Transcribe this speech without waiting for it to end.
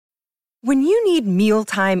When you need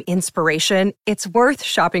mealtime inspiration, it's worth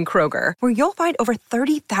shopping Kroger, where you'll find over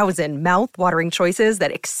 30,000 mouth-watering choices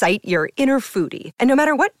that excite your inner foodie. And no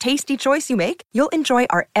matter what tasty choice you make, you'll enjoy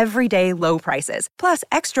our everyday low prices, plus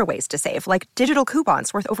extra ways to save, like digital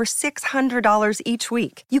coupons worth over $600 each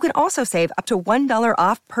week. You can also save up to $1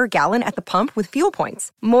 off per gallon at the pump with fuel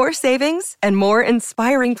points. More savings and more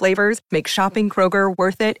inspiring flavors make shopping Kroger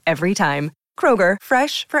worth it every time. Kroger,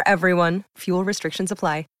 fresh for everyone. Fuel restrictions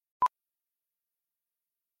apply.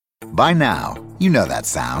 By now, you know that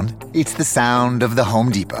sound. It's the sound of the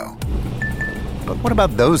Home Depot. But what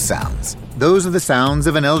about those sounds? Those are the sounds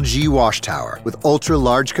of an LG wash tower with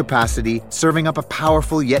ultra-large capacity, serving up a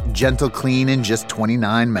powerful yet gentle clean in just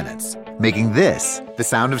 29 minutes. Making this the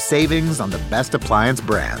sound of savings on the best appliance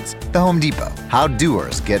brands. The Home Depot. How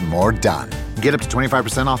doers get more done. Get up to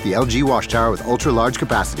 25% off the LG wash tower with ultra-large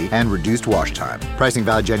capacity and reduced wash time. Pricing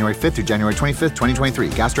valid January 5th through January 25th, 2023.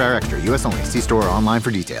 Gas dryer extra. U.S. only. See store or online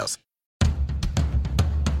for details.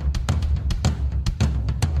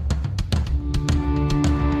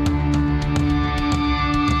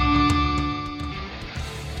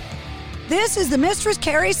 This is the Mistress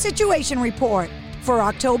Carrie Situation Report for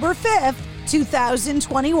October 5th,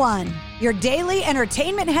 2021. Your daily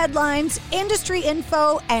entertainment headlines, industry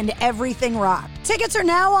info, and everything rock. Tickets are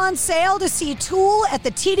now on sale to see Tool at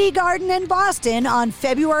the TD Garden in Boston on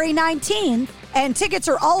February 19th, and tickets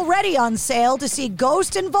are already on sale to see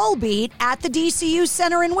Ghost and Volbeat at the DCU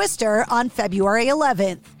Center in Worcester on February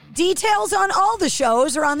 11th. Details on all the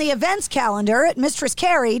shows are on the events calendar at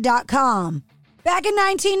mistresscarrie.com. Back in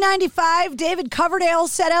 1995, David Coverdale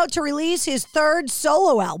set out to release his third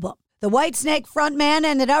solo album. The Whitesnake frontman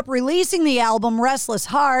ended up releasing the album Restless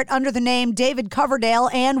Heart under the name David Coverdale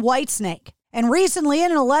and Whitesnake. And recently, in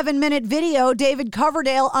an 11-minute video, David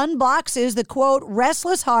Coverdale unboxes the, quote,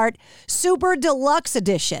 Restless Heart Super Deluxe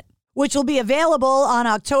Edition, which will be available on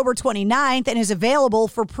October 29th and is available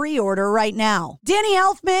for pre-order right now. Danny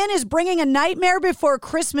Elfman is bringing A Nightmare Before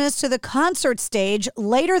Christmas to the concert stage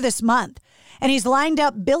later this month. And he's lined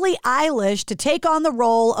up Billie Eilish to take on the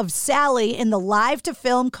role of Sally in the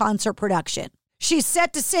live-to-film concert production. She's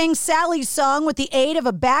set to sing Sally's song with the aid of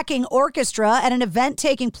a backing orchestra at an event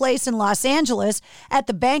taking place in Los Angeles at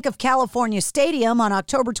the Bank of California Stadium on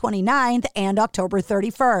October 29th and October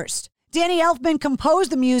 31st. Danny Elfman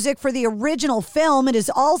composed the music for the original film and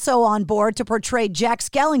is also on board to portray Jack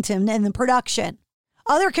Skellington in the production.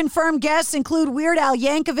 Other confirmed guests include Weird Al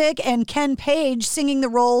Yankovic and Ken Page singing the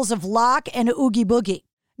roles of Locke and Oogie Boogie.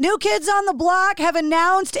 New Kids on the Block have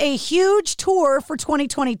announced a huge tour for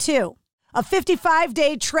 2022. A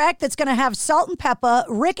 55-day trek that's going to have Salt-N-Pepa,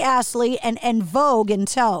 Rick Astley, and En Vogue in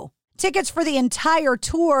tow. Tickets for the entire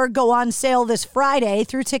tour go on sale this Friday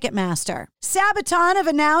through Ticketmaster. Sabaton have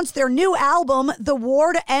announced their new album, The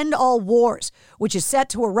War to End All Wars, which is set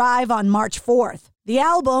to arrive on March 4th. The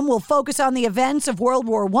album will focus on the events of World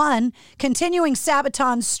War I, continuing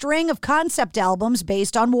Sabaton's string of concept albums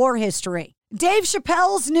based on war history. Dave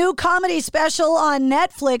Chappelle's new comedy special on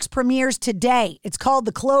Netflix premieres today. It's called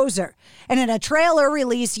The Closer. And in a trailer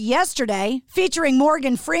released yesterday featuring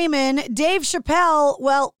Morgan Freeman, Dave Chappelle,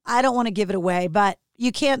 well, I don't want to give it away, but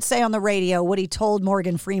you can't say on the radio what he told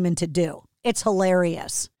Morgan Freeman to do. It's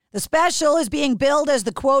hilarious. The special is being billed as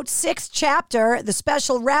the, quote, sixth chapter. The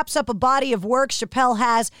special wraps up a body of work Chappelle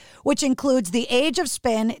has, which includes The Age of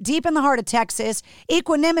Spin, Deep in the Heart of Texas,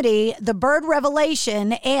 Equanimity, The Bird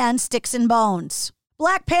Revelation, and Sticks and Bones.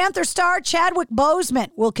 Black Panther star Chadwick Boseman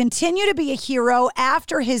will continue to be a hero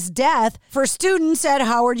after his death for students at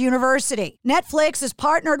Howard University. Netflix has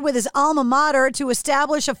partnered with his alma mater to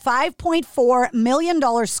establish a $5.4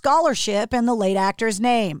 million scholarship in the late actor's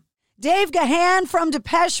name. Dave Gahan from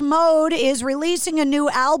Depeche Mode is releasing a new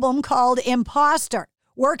album called Imposter,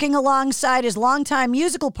 working alongside his longtime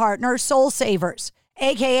musical partner, Soul Savers,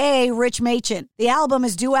 a.k.a. Rich Machen. The album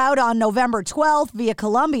is due out on November 12th via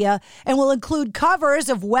Columbia and will include covers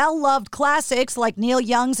of well-loved classics like Neil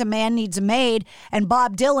Young's A Man Needs a Maid and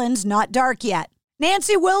Bob Dylan's Not Dark Yet.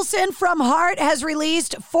 Nancy Wilson from Heart has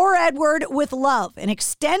released For Edward with Love, an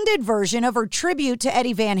extended version of her tribute to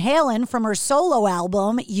Eddie Van Halen from her solo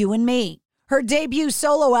album, You and Me. Her debut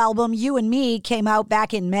solo album, You and Me, came out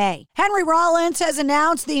back in May. Henry Rollins has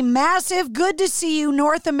announced the massive Good to See You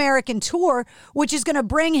North American tour, which is going to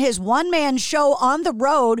bring his one-man show on the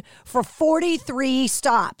road for 43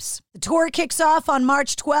 stops. The tour kicks off on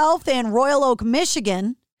March 12th in Royal Oak,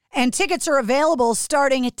 Michigan. And tickets are available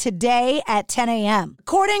starting today at 10 a.m.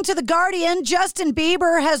 According to The Guardian, Justin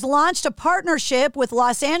Bieber has launched a partnership with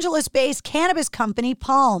Los Angeles-based cannabis company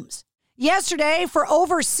Palms. Yesterday, for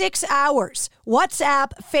over 6 hours,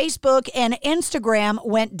 WhatsApp, Facebook, and Instagram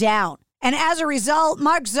went down. And as a result,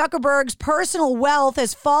 Mark Zuckerberg's personal wealth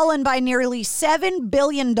has fallen by nearly $7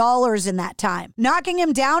 billion in that time, knocking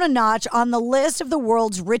him down a notch on the list of the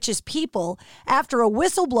world's richest people after a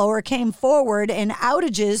whistleblower came forward and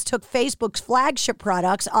outages took Facebook's flagship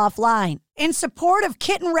products offline. In support of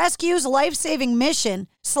Kitten Rescue's life-saving mission,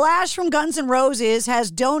 Slash from Guns N' Roses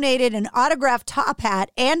has donated an autographed top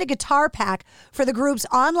hat and a guitar pack for the group's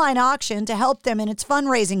online auction to help them in its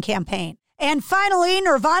fundraising campaign. And finally,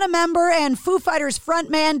 Nirvana member and Foo Fighters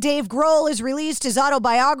frontman Dave Grohl has released his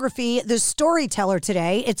autobiography, The Storyteller,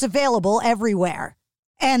 today. It's available everywhere.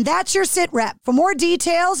 And that's your Sit Rep. For more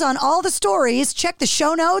details on all the stories, check the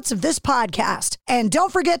show notes of this podcast. And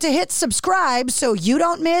don't forget to hit subscribe so you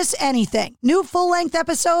don't miss anything. New full-length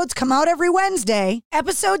episodes come out every Wednesday.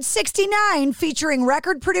 Episode 69, featuring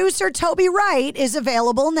record producer Toby Wright, is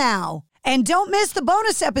available now. And don't miss the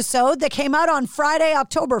bonus episode that came out on Friday,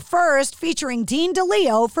 October 1st, featuring Dean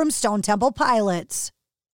DeLeo from Stone Temple Pilots.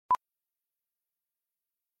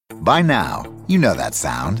 By now, you know that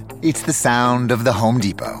sound. It's the sound of the Home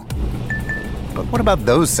Depot. But what about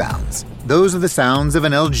those sounds? Those are the sounds of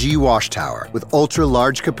an LG wash tower with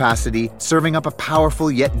ultra-large capacity, serving up a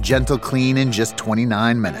powerful yet gentle clean in just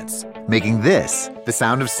 29 minutes. Making this the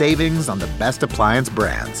sound of savings on the best appliance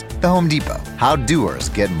brands. The Home Depot. How doers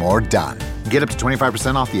get more done. Get up to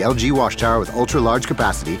 25% off the LG wash tower with ultra-large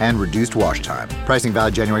capacity and reduced wash time. Pricing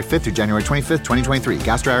valid January 5th through January 25th, 2023.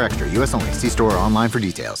 Gas dryer extra. U.S. only. See store or online for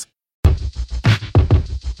details.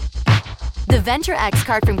 The Venture X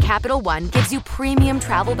card from Capital One gives you premium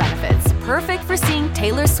travel benefits, perfect for seeing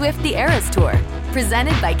Taylor Swift The Eras Tour.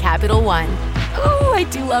 Presented by Capital One. Ooh, I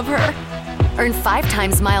do love her. Earn 5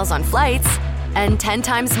 times miles on flights and 10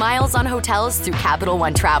 times miles on hotels through Capital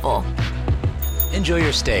One Travel. Enjoy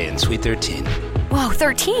your stay in Suite 13. Whoa,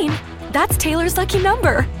 13? That's Taylor's lucky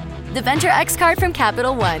number. The Venture X card from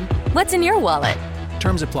Capital One. What's in your wallet?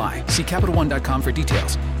 Terms apply. See CapitalOne.com for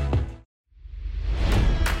details.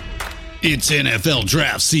 It's NFL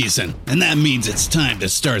draft season, and that means it's time to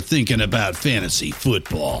start thinking about fantasy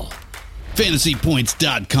football.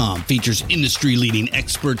 FantasyPoints.com features industry-leading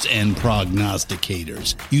experts and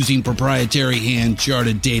prognosticators using proprietary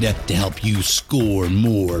hand-charted data to help you score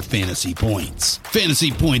more fantasy points.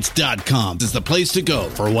 FantasyPoints.com is the place to go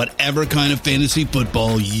for whatever kind of fantasy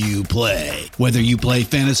football you play. Whether you play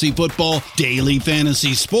fantasy football, daily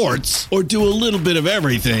fantasy sports, or do a little bit of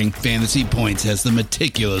everything, Fantasy Points has the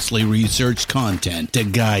meticulously researched content to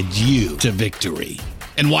guide you to victory.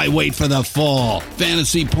 And why wait for the fall?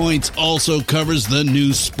 Fantasy Points also covers the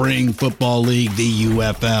new spring football league, the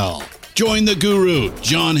UFL. Join the guru,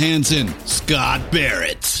 John Hansen, Scott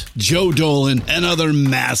Barrett, Joe Dolan, and other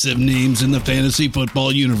massive names in the fantasy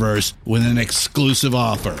football universe with an exclusive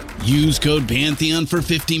offer. Use code Pantheon for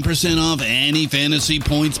 15% off any Fantasy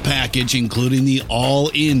Points package, including the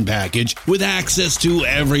all-in package, with access to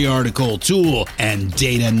every article, tool, and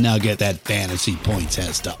data nugget that Fantasy Points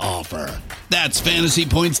has to offer. That's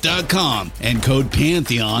FantasyPoints.com and code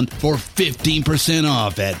Pantheon for 15%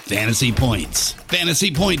 off at Fantasy Points.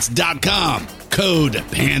 FantasyPoints.com, code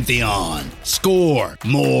Pantheon. Score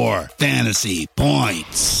more fantasy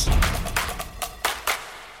points.